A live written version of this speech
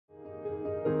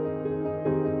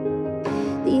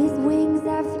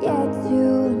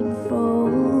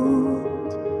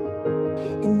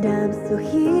still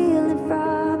healing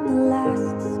from the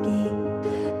last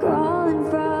escape, crawling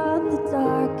from the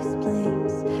darkest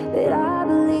place. But I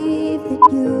believe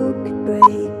that you could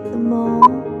break the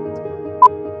mold.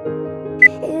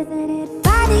 Isn't it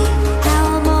funny how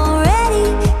I'm already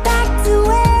back to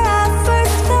where I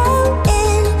first fell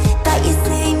in? Thought you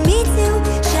say me too,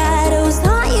 shadows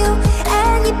haunt you,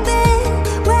 and you've been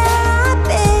where I've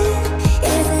been.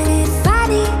 Isn't it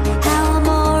funny how I'm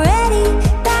already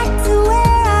back to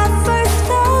where I first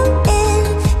fell in?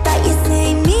 Thought you say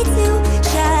me too,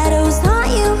 shadows haunt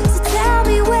you, so tell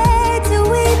me where do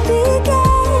we begin?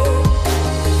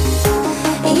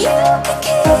 You can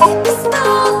keep us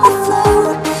on the floor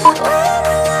when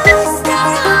we're lost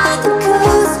out on the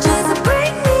coast. Just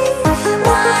bring me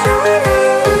what I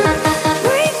need.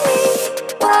 Bring me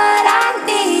what I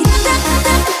need.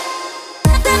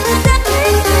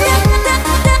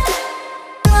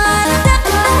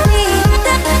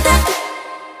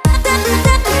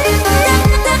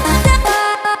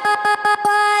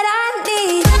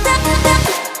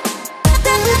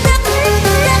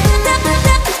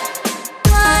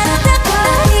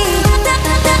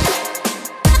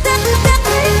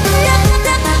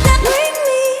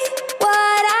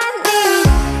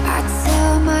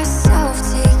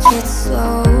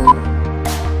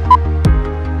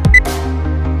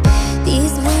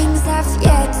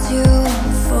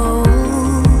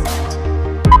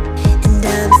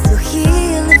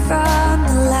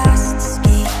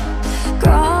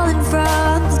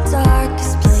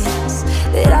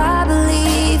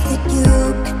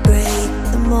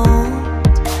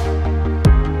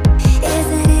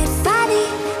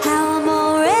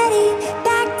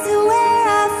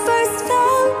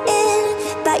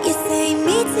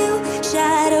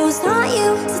 Shadows haunt you,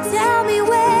 so tell me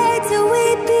where do we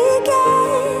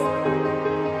begin?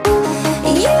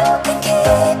 You can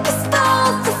keep us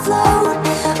both afloat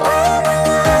when we're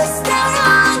lost out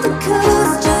on the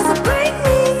coast. Just bring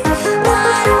me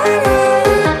what I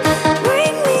need.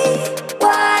 Bring me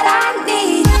what I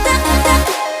need.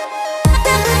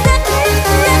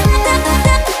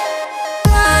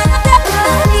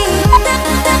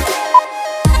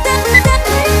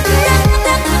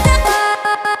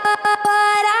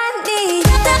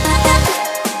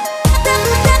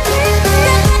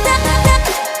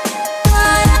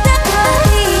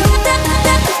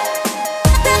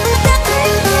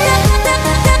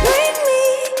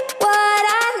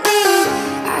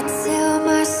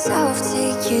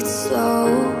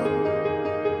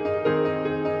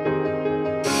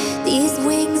 These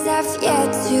wings have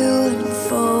yet to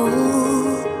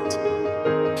unfold,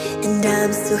 and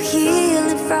I'm still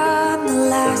healing from the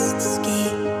last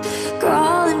escape,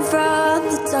 crawling from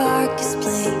the darkest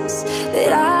place.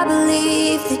 But I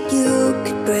believe that you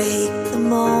could break the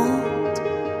mold.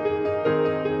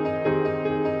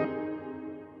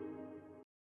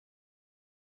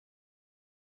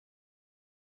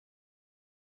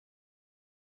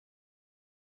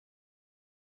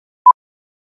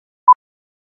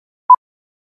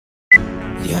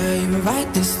 Yeah, you were right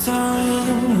this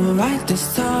time, you were right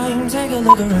this time. Take a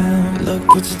look around, look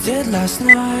what you did last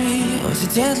night. What you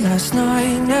did last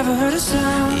night, never heard a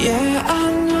sound. Yeah,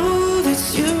 I know that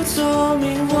you told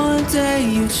me one day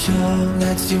you'd show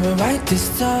that you were right this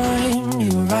time,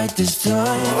 you were right this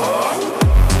time.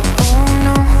 Oh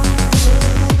no,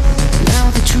 now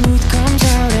the truth comes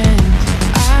out and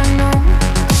I know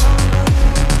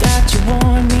that you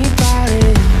want me about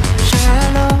it.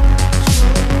 Shallow,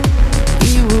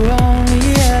 you were only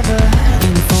ever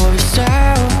in for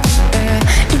yourself, yeah,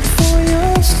 in for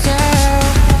yourself.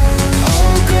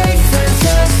 Oh great,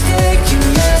 fantastic, you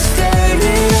mastered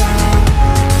it all.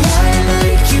 Lie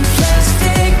like you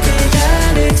plastic, and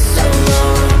that it's so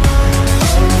long.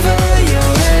 Over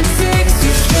your antics,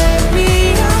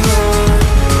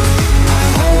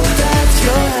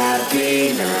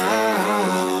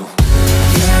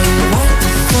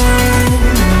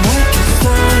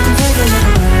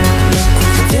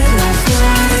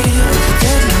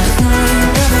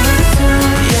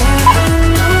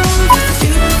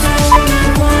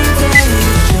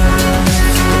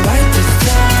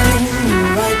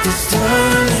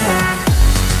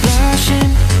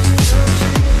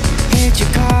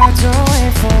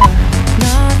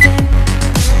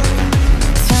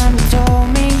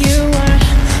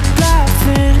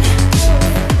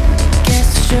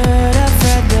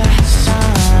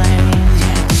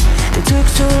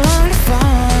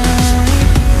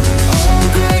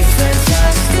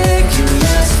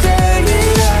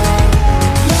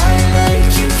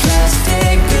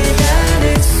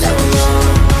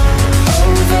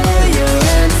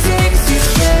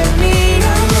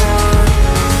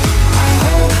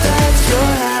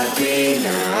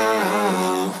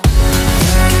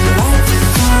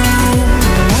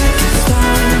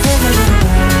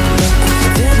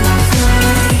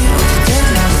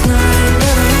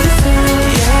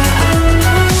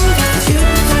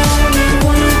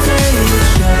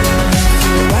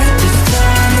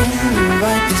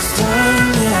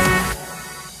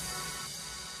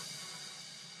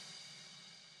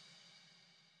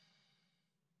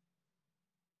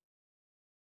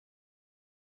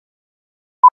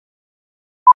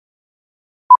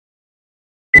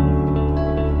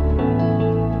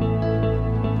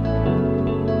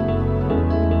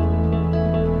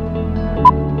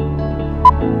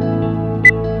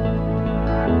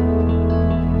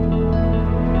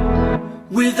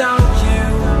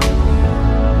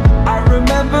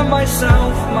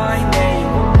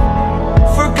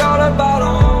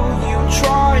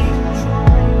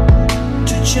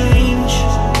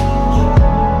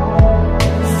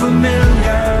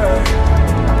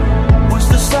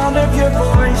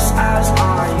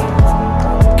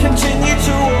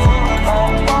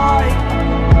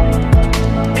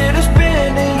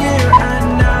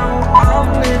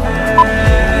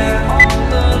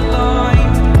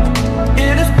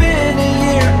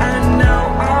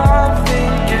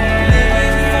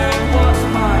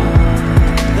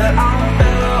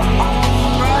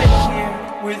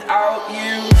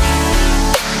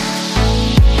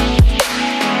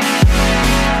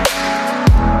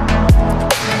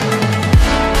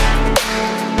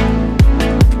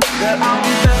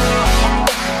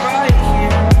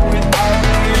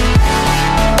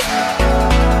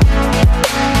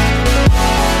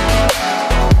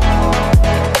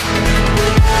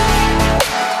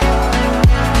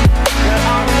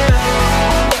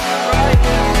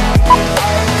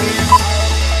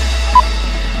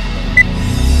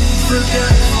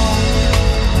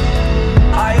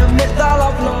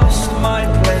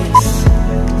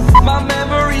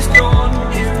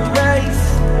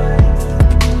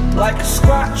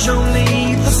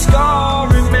 scar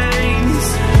remains.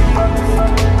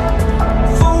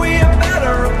 For we are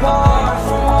better apart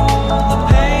from all the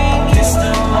pain.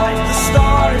 Distant like the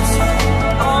stars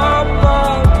up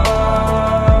above.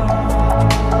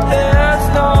 There's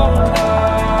no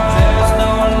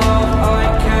love I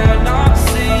cannot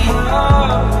see.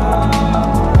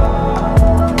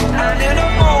 And in a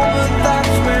moment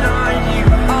that's when I knew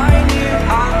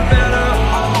I'm better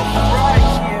off right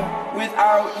here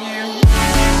without you.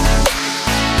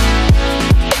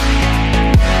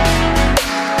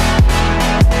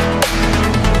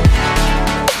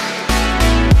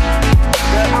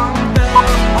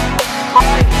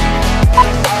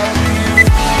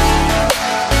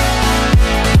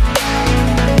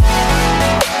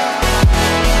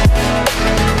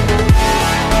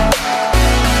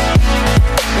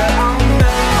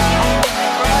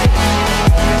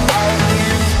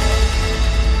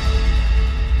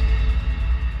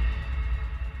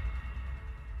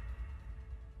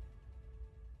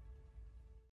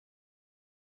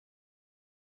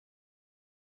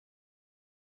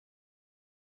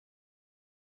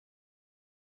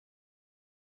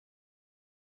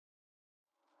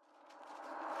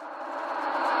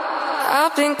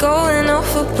 I've been going off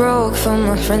for broke for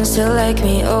my friends to like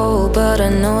me, oh, but I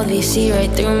know they see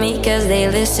right through me cause they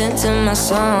listen to my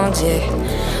songs, yeah.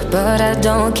 But I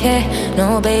don't care,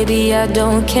 no baby, I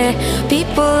don't care.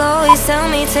 People always tell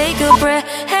me take a breath,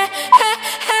 hey, hey,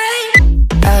 hey.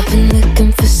 I've been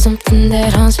looking for something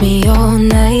that haunts me all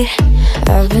night.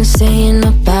 I've been staying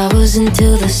up hours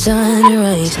until the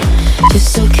sunrise.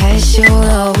 Just so casual,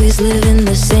 always living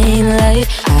the same life.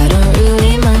 I don't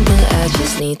really mind, but I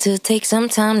just need to take some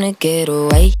time to get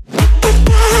away.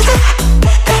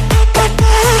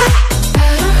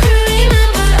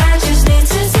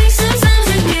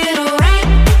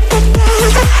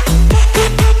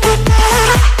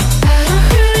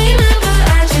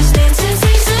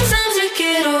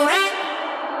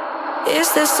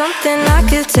 Is there something I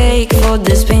could take for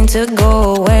this pain to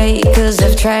go away? Cause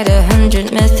I've tried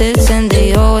 100 methods and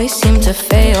they always seem to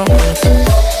fail.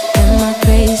 Am I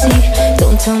crazy?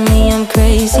 Don't tell me I'm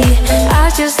crazy.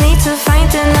 I just need to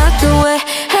find another way.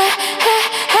 Hey, hey,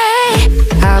 hey.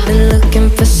 I've been looking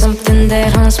for something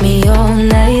that haunts me all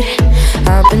night.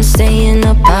 I've been staying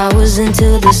up hours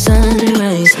until the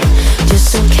sunrise.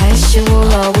 Just so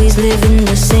casual, always living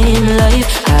the same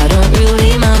life. I don't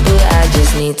really mind, but I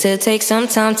just need to take some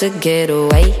time to get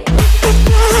away.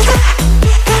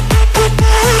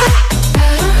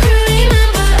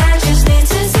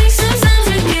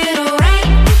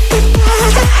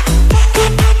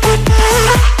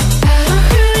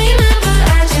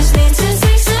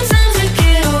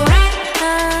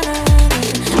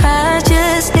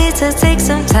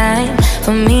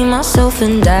 For me, myself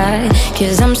and I,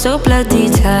 cause I'm so bloody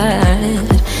tired,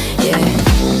 yeah.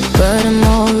 But I'm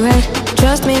alright,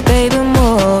 trust me baby, I'm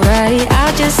alright.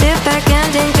 I'll just sit back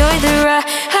and enjoy the ride.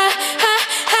 Hi, hi,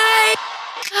 hi.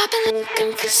 I've been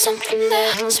looking for something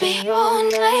that haunts me all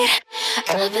night.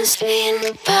 I've been staying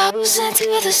up hours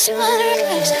until the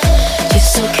sunrise.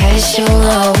 Just so casual,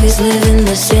 always living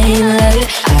the same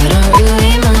life. I don't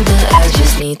really mind, but I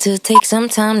just need to take some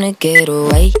time to get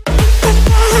away.